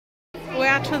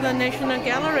back to the National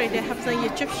Gallery. They have the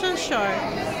Egyptian show.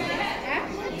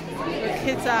 The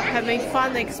kids are having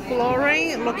fun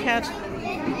exploring. Look at...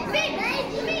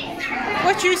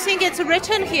 What do you think it's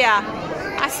written here?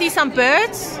 I see some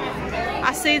birds.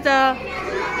 I see the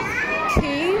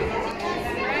king.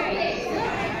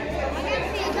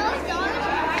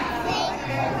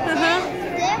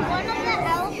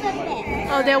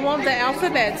 Oh, they want the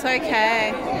alphabets.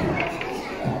 Okay.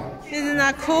 Isn't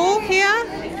that cool here?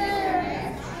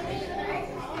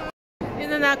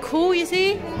 Isn't that cool, you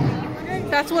see?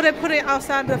 That's what they put it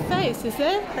outside the face, is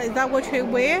it? Is that what you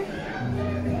wear? And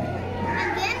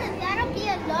then that'll be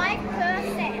a live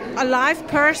person. A live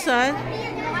person?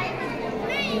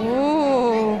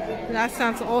 Oh, that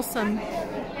sounds awesome.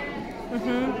 I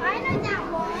know that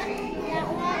one.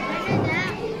 I know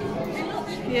that.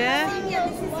 Yeah?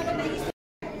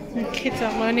 The kids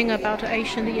are learning about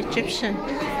ancient Egyptian.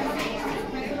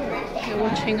 They're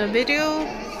watching a video.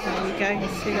 There you go, you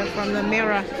can see that from the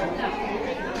mirror.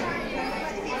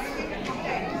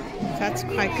 That's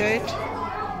quite good.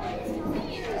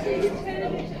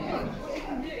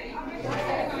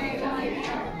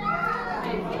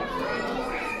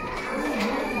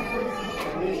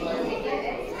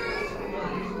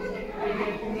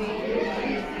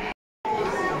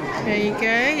 There you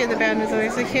go.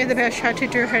 Isabel trying to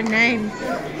do her name.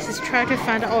 She's trying to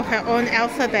find all her own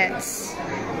alphabets.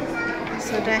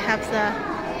 So they have the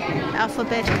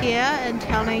alphabet here and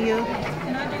telling you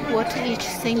what each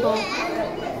symbol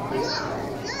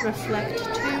reflects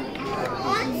to.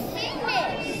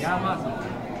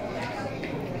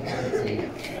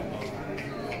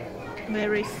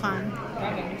 Very fun.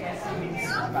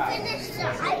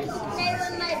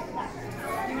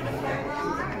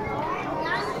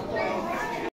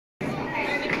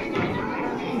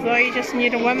 So you just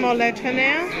need one more letter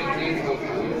now.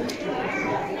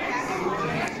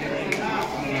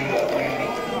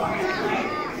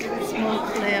 It's more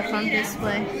clear from this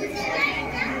way.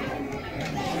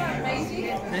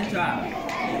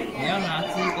 你要拿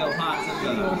这个画这个，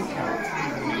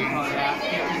然后呀，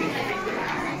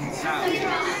下午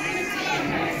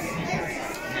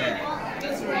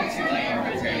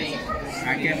，I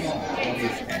get more of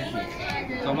this empty.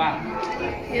 走吧。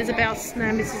Isabel's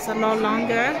name is a lot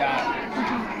longer.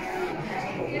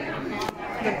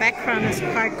 The background is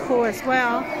quite cool as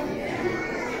well.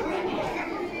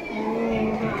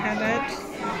 Oh, look at it.